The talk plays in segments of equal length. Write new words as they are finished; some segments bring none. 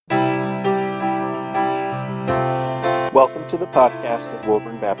Welcome to the podcast of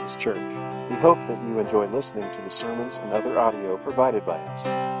Woburn Baptist Church. We hope that you enjoy listening to the sermons and other audio provided by us.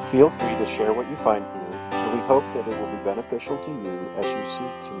 Feel free to share what you find here, and we hope that it will be beneficial to you as you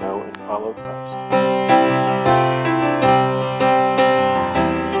seek to know and follow Christ.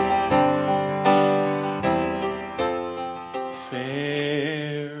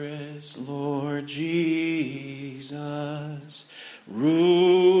 Fairest Lord Jesus,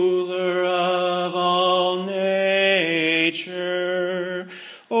 ruler of all nature,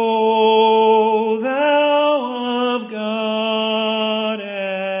 O thou of God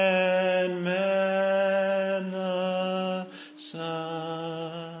and man the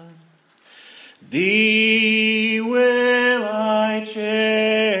Son, thee will I cherish,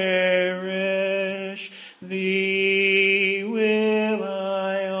 thee will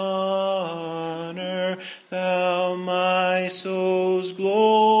I honor, thou my soul's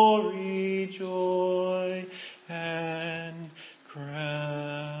glory, joy, and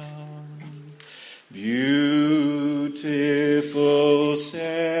crown. Beautiful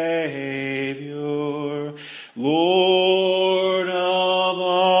Savior, Lord of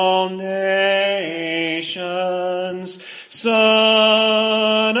all nations,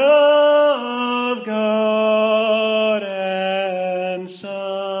 Son of God and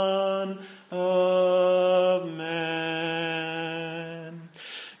Son of man,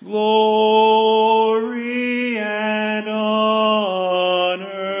 glory and honor,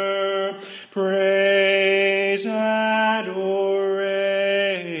 praise, adoration,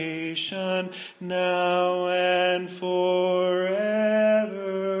 now and forevermore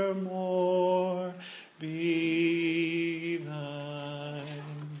be thine.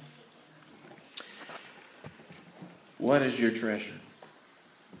 What is your treasure?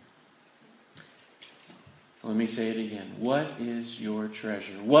 Let me say it again. What is your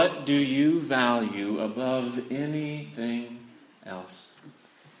treasure? What do you value above anything else?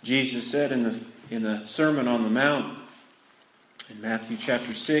 Jesus said in the Sermon on the Mount in Matthew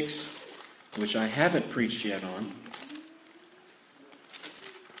chapter 6, which I haven't preached yet on,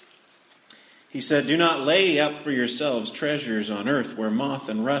 He said, "Do not lay up for yourselves treasures on earth where moth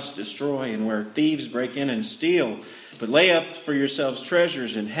and rust destroy and where thieves break in and steal, but lay up for yourselves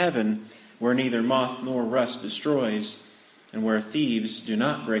treasures in heaven where neither moth nor rust destroys and where thieves do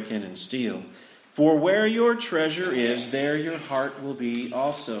not break in and steal. For where your treasure is, there your heart will be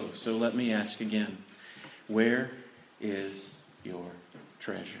also." So let me ask again, where is your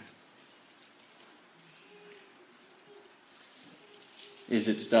treasure? Is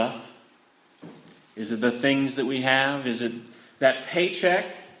it stuff? Is it the things that we have? Is it that paycheck?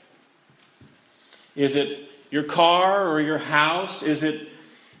 Is it your car or your house? Is it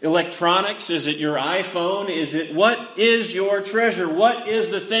electronics? Is it your iPhone? What is your treasure? What is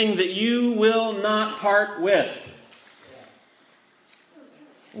the thing that you will not part with?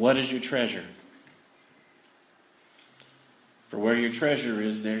 What is your treasure? For where your treasure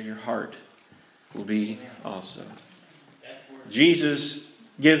is, there your heart will be also. Jesus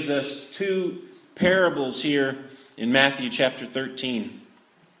gives us two parables here in Matthew chapter 13.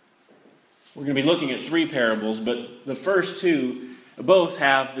 We're going to be looking at three parables, but the first two both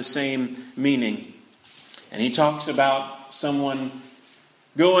have the same meaning. And he talks about someone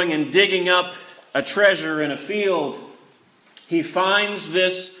going and digging up a treasure in a field. He finds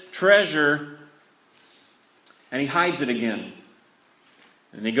this treasure and he hides it again.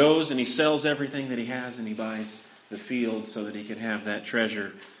 And he goes and he sells everything that he has and he buys the field so that he can have that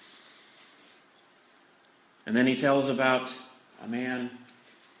treasure. And then he tells about a man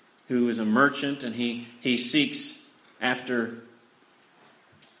who is a merchant and he seeks after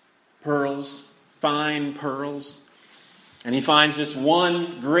pearls, fine pearls. And he finds this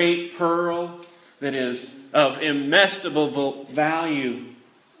one great pearl that is of inestimable value.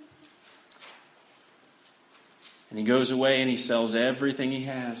 And he goes away and he sells everything he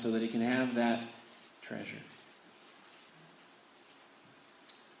has so that he can have that treasure.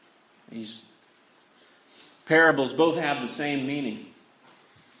 These parables both have the same meaning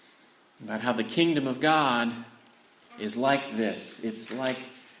about how the kingdom of God is like this. It's like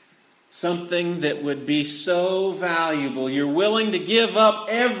something that would be so valuable. You're willing to give up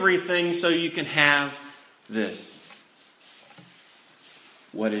everything so you can have this.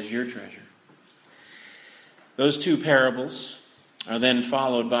 What is your treasure? Those two parables are then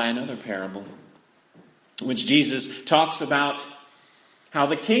followed by another parable, which Jesus talks about how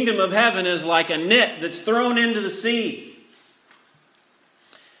the kingdom of heaven is like a net that's thrown into the sea.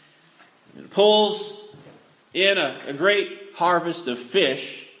 It pulls in a great harvest of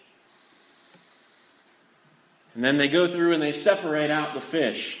fish. And then they go through and they separate out the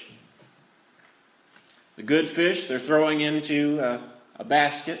fish. The good fish they're throwing into a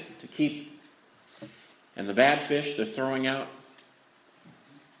basket to keep, and the bad fish they're throwing out.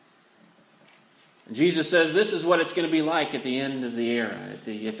 And Jesus says this is what it's going to be like at the end of the era, at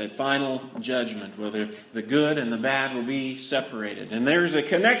the final judgment, where the good and the bad will be separated. And there's a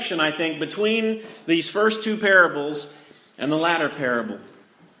connection, I think, between these first two parables and the latter parable.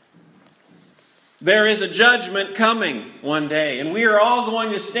 There is a judgment coming one day, and we are all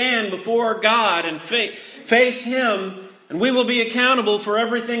going to stand before God and face Him, and we will be accountable for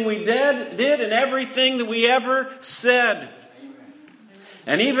everything we did and everything that we ever said.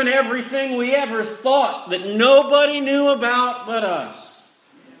 And even everything we ever thought that nobody knew about but us.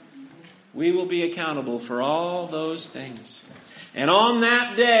 We will be accountable for all those things. And on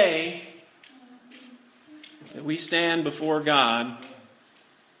that day that we stand before God,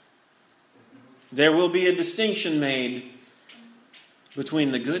 there will be a distinction made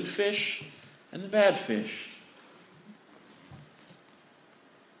between the good fish and the bad fish.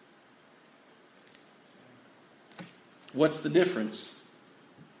 What's the difference?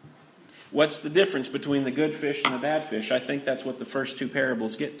 What's the difference between the good fish and the bad fish? I think that's what the first two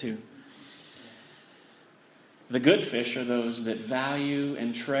parables get to. The good fish are those that value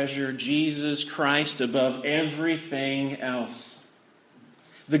and treasure Jesus Christ above everything else.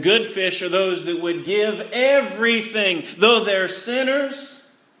 The good fish are those that would give everything, though they're sinners,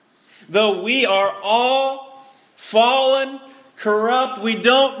 though we are all fallen, corrupt, we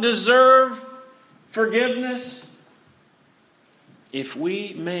don't deserve forgiveness. If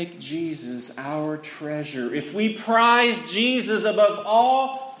we make Jesus our treasure, if we prize Jesus above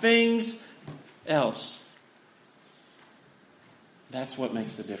all things else, that's what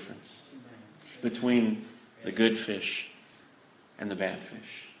makes the difference between the good fish and the bad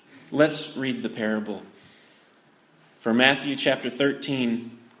fish. Let's read the parable for Matthew chapter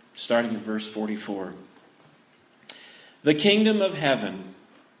 13, starting in verse 44. The kingdom of heaven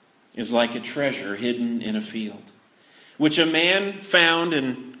is like a treasure hidden in a field, which a man found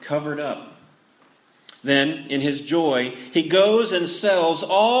and covered up. Then, in his joy, he goes and sells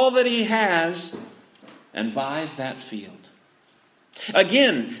all that he has and buys that field.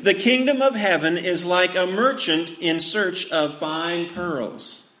 Again, the kingdom of heaven is like a merchant in search of fine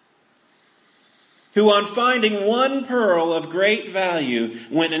pearls, who on finding one pearl of great value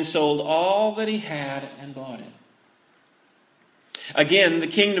went and sold all that he had and bought it. Again, the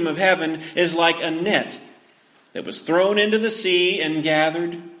kingdom of heaven is like a net that was thrown into the sea and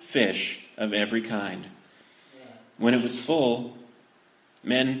gathered fish of every kind. When it was full,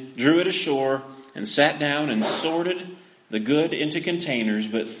 men drew it ashore and sat down and sorted the good into containers,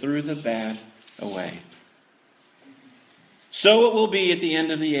 but threw the bad away. So it will be at the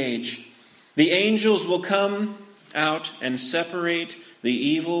end of the age. The angels will come out and separate the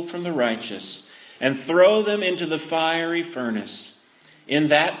evil from the righteous and throw them into the fiery furnace. In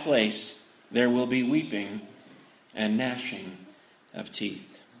that place there will be weeping and gnashing of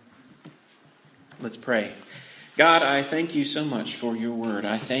teeth. Let's pray. God, I thank you so much for your word.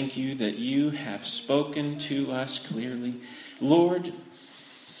 I thank you that you have spoken to us clearly. Lord,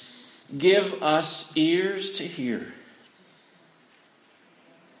 give us ears to hear.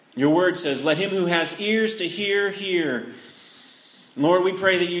 Your word says, let him who has ears to hear, hear. Lord, we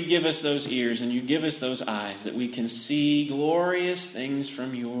pray that you'd give us those ears and you'd give us those eyes, that we can see glorious things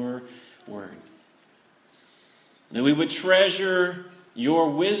from your word. That we would treasure your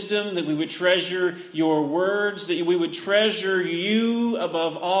wisdom, that we would treasure your words, that we would treasure you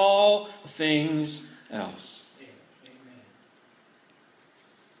above all things else.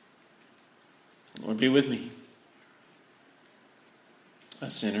 Lord, be with me, a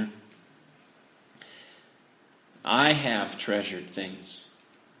sinner. I have treasured things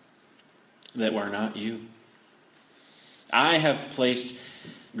that were not you. I have placed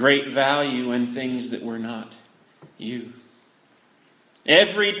great value in things that were not you.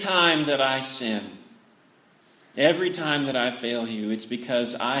 Every time that I sin, every time that I fail you, it's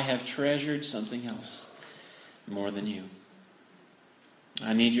because I have treasured something else more than you.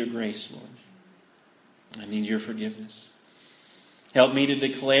 I need your grace, Lord. I need your forgiveness. Help me to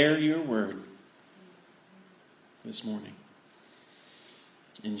declare your word this morning.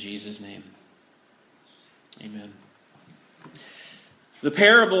 In Jesus' name, amen. The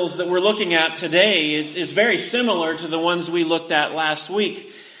parables that we're looking at today is very similar to the ones we looked at last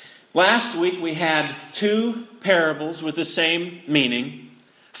week. Last week we had two parables with the same meaning,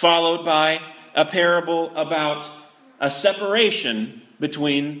 followed by a parable about a separation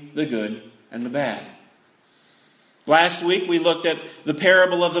between the good and the bad. Last week we looked at the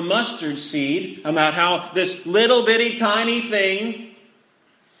parable of the mustard seed, about how this little bitty tiny thing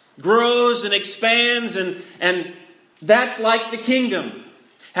grows and expands, and that's like the kingdom.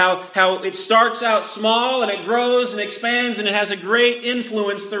 How it starts out small and it grows and expands and it has a great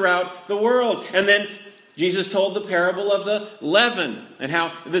influence throughout the world. And then Jesus told the parable of the leaven and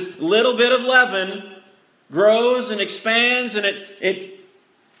how this little bit of leaven grows and expands and it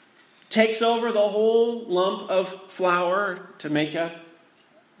takes over the whole lump of flour to make a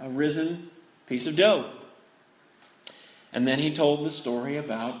risen piece of dough. And then he told the story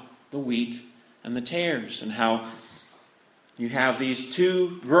about the wheat and the tares and how you have these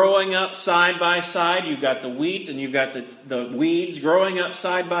two growing up side by side. You've got the wheat and you've got the weeds growing up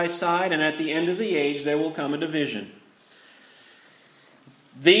side by side. And at the end of the age, there will come a division.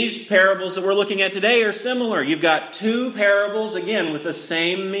 These parables that we're looking at today are similar. You've got two parables, again, with the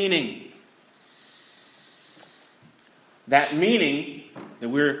same meaning. That meaning that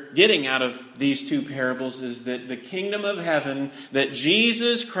we're getting out of these two parables is that the kingdom of heaven, that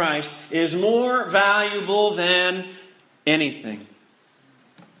Jesus Christ is more valuable than anything.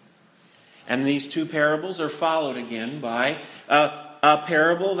 And these two parables are followed again by a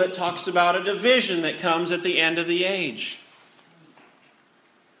parable that talks about a division that comes at the end of the age.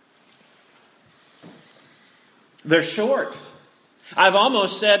 They're short. I've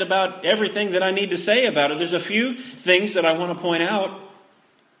almost said about everything that I need to say about it. There's a few things that I want to point out.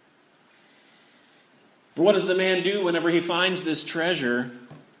 What does the man do whenever he finds this treasure?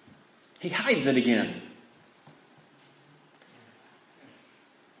 He hides it again.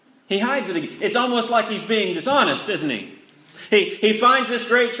 He hides it again. It's almost like he's being dishonest, isn't he? He finds this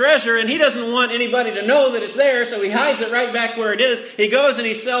great treasure and he doesn't want anybody to know that it's there, so he hides it right back where it is. He goes and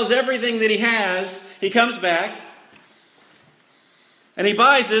he sells everything that he has. He comes back and he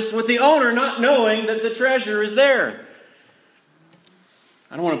buys this with the owner not knowing that the treasure is there.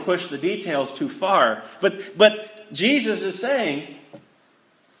 I don't want to push the details too far, but Jesus is saying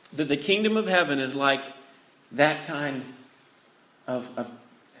that the kingdom of heaven is like that kind of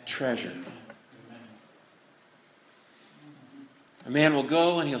treasure. A man will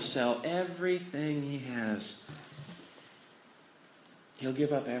go and he'll sell everything he has. He'll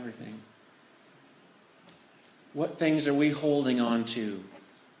give up everything. What things are we holding on to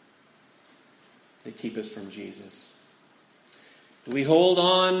that keep us from Jesus? Do we hold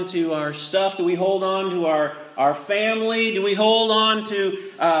on to our stuff? Do we hold on to our family? Do we hold on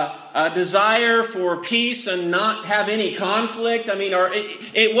to a desire for peace and not have any conflict? I mean,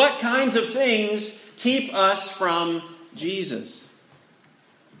 what kinds of things keep us from Jesus?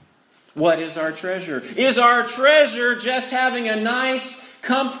 What is our treasure? Is our treasure just having a nice,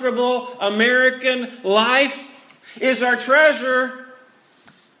 comfortable American life? Is our treasure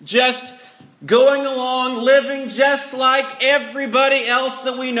just going along, living just like everybody else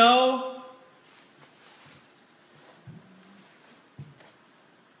that we know?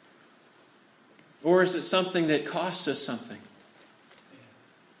 Or is it something that costs us something?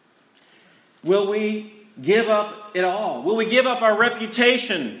 Will we give up it all? Will we give up our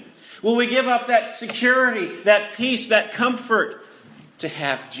reputation? Will we give up that security, that peace, that comfort to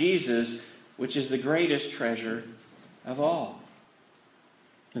have Jesus, which is the greatest treasure of all?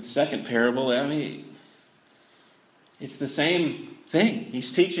 The second parable, it's the same thing.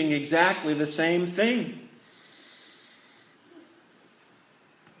 He's teaching exactly the same thing.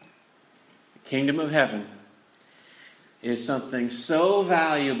 The kingdom of heaven is something so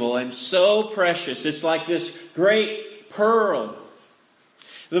valuable and so precious. It's like this great pearl.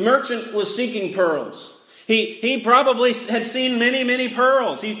 The merchant was seeking pearls. He probably had seen many, many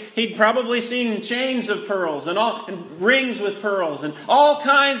pearls. He'd probably seen chains of pearls and rings with pearls and all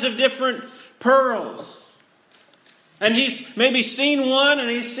kinds of different pearls. And he's maybe seen one and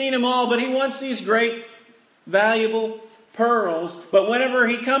he's seen them all, but he wants these great, valuable pearls. But whenever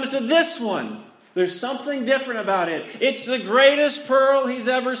he comes to this one, there's something different about it. It's the greatest pearl he's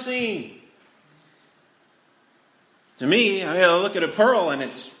ever seen. To me, I look at a pearl and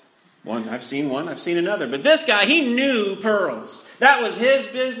it's one, I've seen another. But this guy, he knew pearls. That was his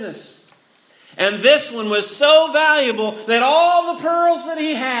business. And this one was so valuable that all the pearls that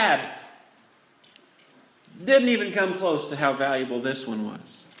he had didn't even come close to how valuable this one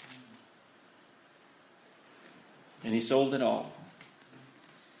was. And he sold it all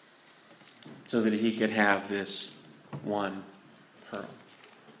so that he could have this one pearl.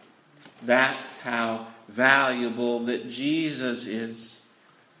 That's how valuable that Jesus is.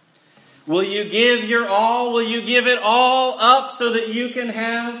 Will you give your all? Will you give it all up so that you can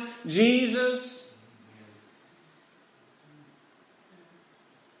have Jesus?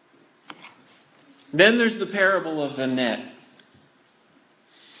 Then there's the parable of the net.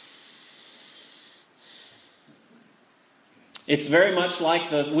 It's very much like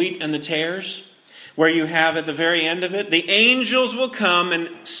the wheat and the tares, where you have at the very end of it, the angels will come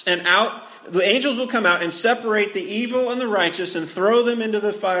The angels will come out and separate the evil and the righteous and throw them into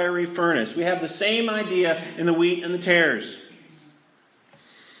the fiery furnace. We have the same idea in the wheat and the tares.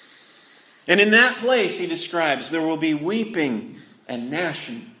 And in that place, he describes, there will be weeping and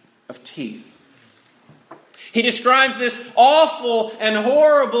gnashing of teeth. He describes this awful and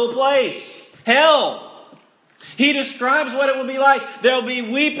horrible place, hell. He describes what it will be like. There'll be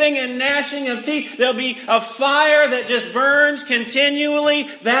weeping and gnashing of teeth. There'll be a fire that just burns continually.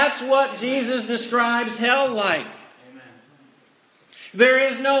 That's what Jesus describes hell like. Amen. There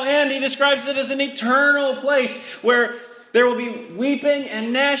is no end. He describes it as an eternal place where there will be weeping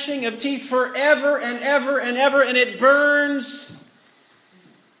and gnashing of teeth forever and ever and ever, and it burns.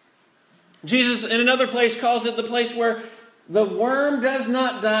 Jesus, in another place, calls it the place where the worm does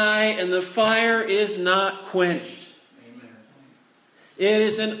not die and the fire is not quenched. Amen. It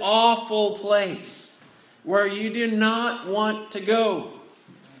is an awful place where you do not want to go.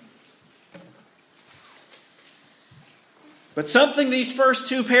 But something these first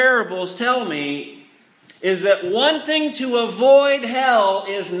two parables tell me is that wanting to avoid hell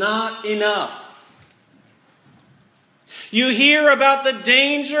is not enough. You hear about the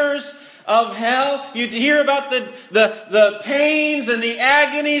dangers of hell. You hear about the pains and the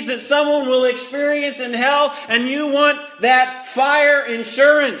agonies that someone will experience in hell, and you want that fire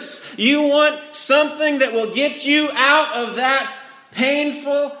insurance. You want something that will get you out of that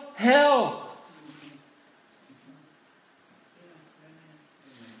painful hell.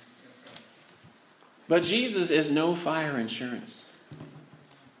 But Jesus is no fire insurance.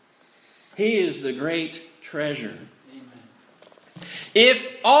 He is the great treasure.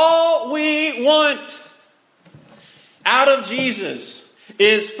 If all we want out of Jesus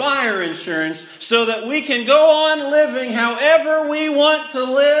is fire insurance so that we can go on living however we want to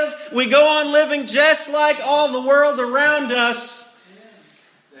live, we go on living just like all the world around us,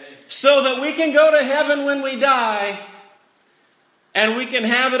 so that we can go to heaven when we die and we can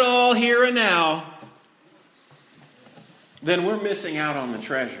have it all here and now, then we're missing out on the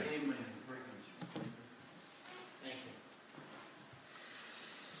treasure.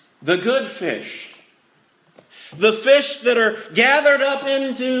 The good fish, the fish that are gathered up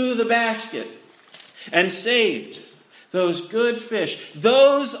into the basket and saved, those good fish,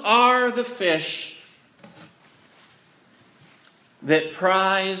 those are the fish that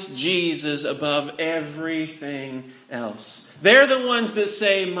prize Jesus above everything else. They're the ones that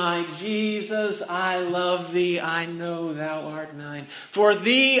say, "My Jesus, I love thee, I know thou art mine. For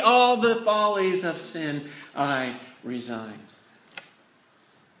thee all the follies of sin I resign."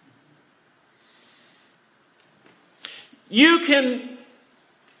 You can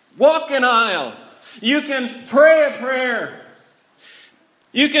walk an aisle. You can pray a prayer.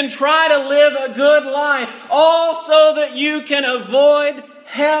 You can try to live a good life, all so that you can avoid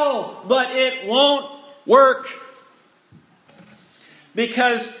hell. But it won't work.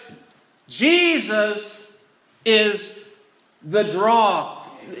 Because Jesus is the draw.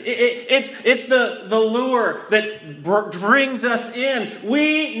 It's the lure that brings us in.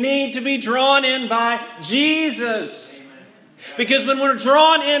 We need to be drawn in by Jesus. Because when we're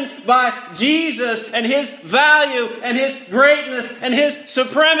drawn in by Jesus and His value and His greatness and His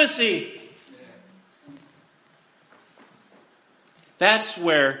supremacy, that's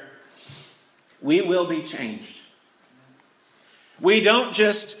where we will be changed. We don't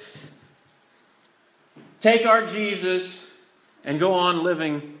just take our Jesus and go on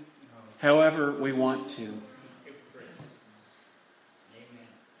living however we want to.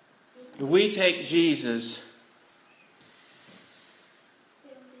 We take Jesus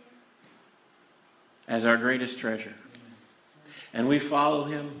as our greatest treasure. And we follow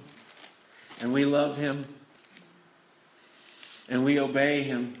Him. And we love Him. And we obey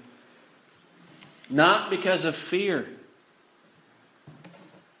Him. Not because of fear.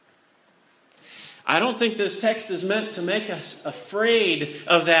 I don't think this text is meant to make us afraid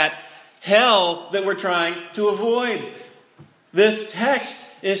of that hell that we're trying to avoid. This text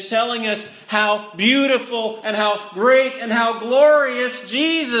is telling us how beautiful and how great and how glorious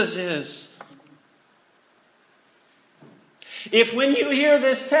Jesus is. If when you hear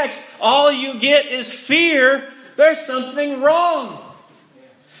this text, all you get is fear, there's something wrong.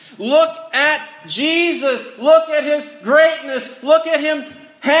 Look at Jesus. Look at His greatness. Look at Him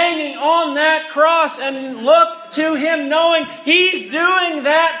hanging on that cross and look to Him knowing He's doing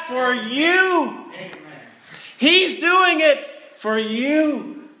that for you. He's doing it for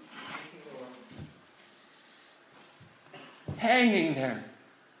you. Hanging there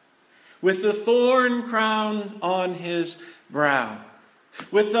with the thorn crown on His brow,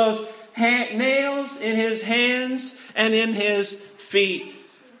 with those nails in his hands and in his feet.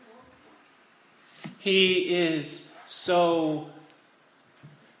 He is so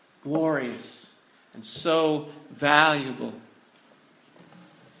glorious and so valuable.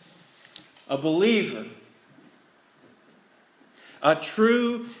 A believer, a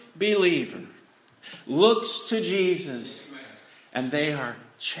true believer, looks to Jesus and they are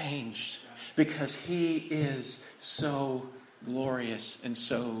changed because he is so glorious and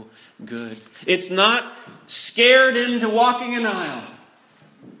so good. It's not scared into walking an aisle,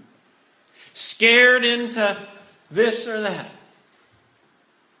 scared into this or that.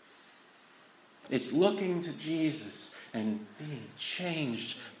 It's looking to Jesus and being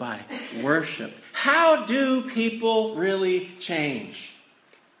changed by worship. How do people really change?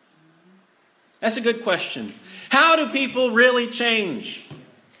 That's a good question. How do people really change?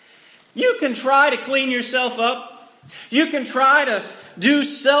 You can try to clean yourself up. You can try to do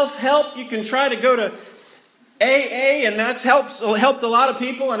self-help. You can try to go to AA, and that's helped a lot of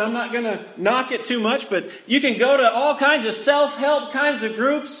people, and I'm not going to knock it too much, but you can go to all kinds of self-help kinds of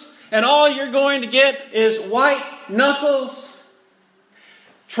groups, and all you're going to get is white knuckles,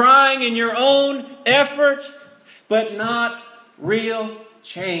 trying in your own effort, but not real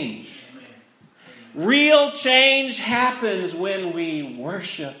change. Real change happens when we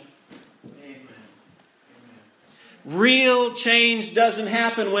worship. Real change doesn't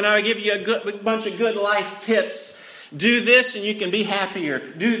happen when I give you a bunch of good life tips. Do this and you can be happier.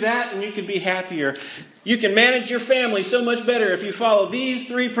 Do that and you can be happier. You can manage your family so much better if you follow these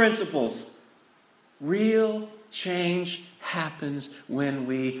 3 principles. Real change happens when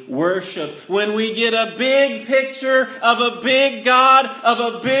we worship. When we get a big picture of a big God, of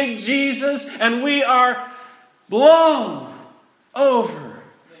a big Jesus, and we are blown over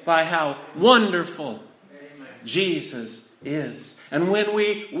by how wonderful Jesus is. And when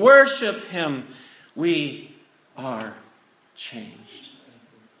we worship Him, we are changed.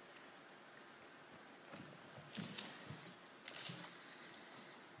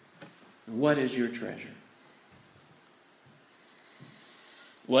 What is your treasure?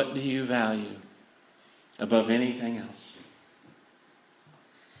 What do you value above anything else?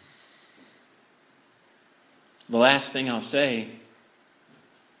 The last thing I'll say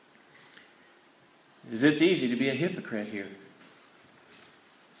is it's easy to be a hypocrite here.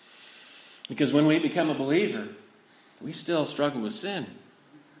 Because when we become a believer, we still struggle with sin.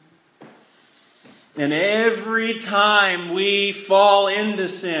 And every time we fall into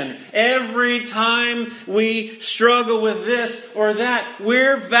sin, every time we struggle with this or that,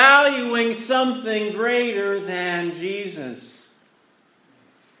 we're valuing something greater than Jesus.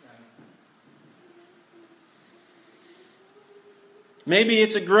 Maybe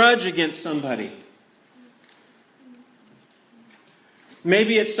it's a grudge against somebody.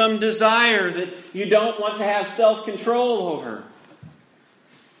 Maybe it's some desire that you don't want to have self-control over.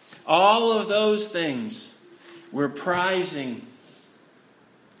 All of those things, we're prizing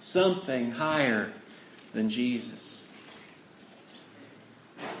something higher than Jesus.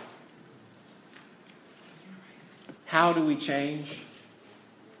 How do we change?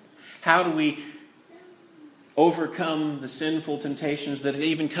 How do we overcome the sinful temptations that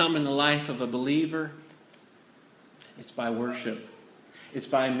even come in the life of a believer? It's by worship. It's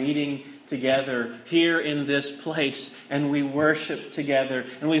by meeting together here in this place, and we worship together,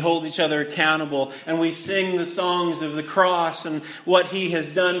 and we hold each other accountable, and we sing the songs of the cross and what He has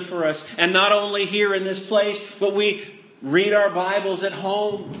done for us. And not only here in this place, but we read our Bibles at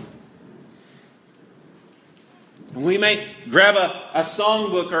home. And we may grab a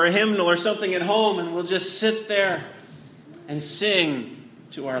songbook or a hymnal or something at home, and we'll just sit there and sing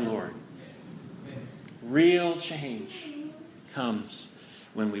to our Lord. Real change comes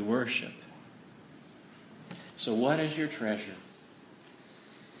when we worship. So what is your treasure?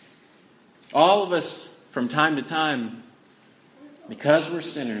 All of us, from time to time, because we're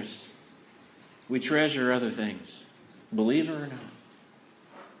sinners, we treasure other things, believer or not.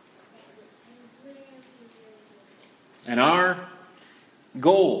 And our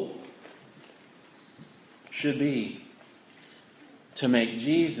goal should be to make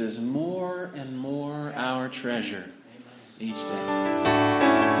Jesus more and more our treasure each day.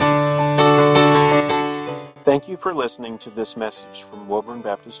 Thank you for listening to this message from Woburn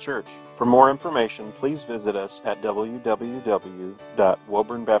Baptist Church. For more information, please visit us at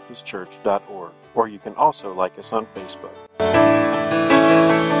www.woburnbaptistchurch.org, or you can also like us on Facebook.